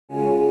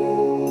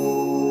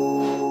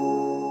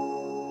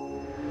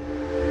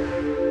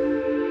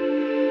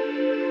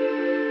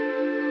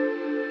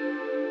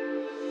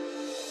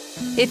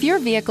If your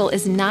vehicle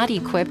is not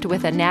equipped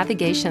with a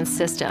navigation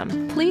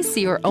system, please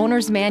see your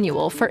owner's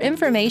manual for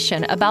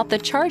information about the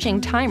charging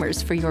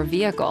timers for your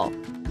vehicle.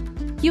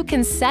 You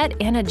can set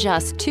and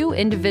adjust 2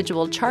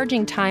 individual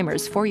charging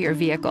timers for your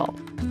vehicle.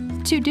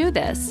 To do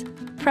this,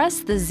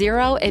 press the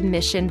Zero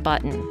Emission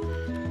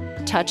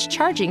button. Touch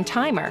Charging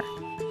Timer.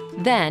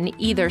 Then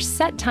either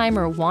Set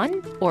Timer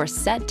 1 or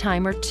Set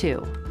Timer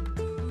 2.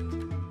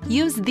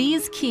 Use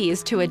these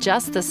keys to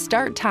adjust the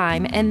start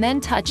time and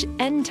then touch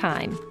End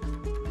Time.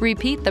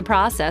 Repeat the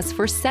process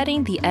for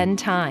setting the end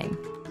time.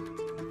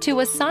 To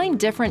assign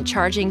different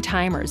charging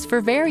timers for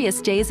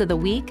various days of the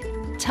week,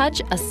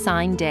 touch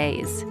Assign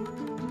Days.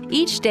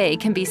 Each day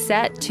can be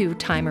set to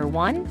Timer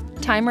 1,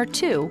 Timer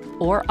 2,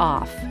 or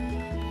Off.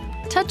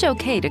 Touch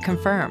OK to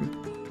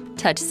confirm.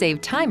 Touch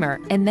Save Timer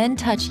and then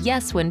touch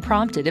Yes when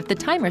prompted if the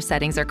timer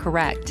settings are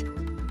correct.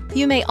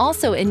 You may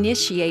also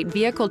initiate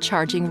vehicle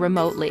charging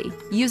remotely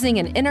using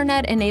an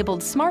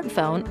internet-enabled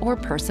smartphone or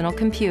personal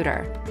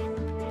computer.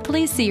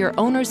 Please see your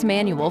owner's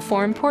manual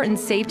for important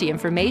safety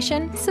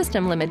information,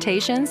 system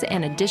limitations,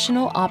 and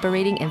additional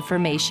operating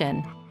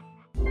information.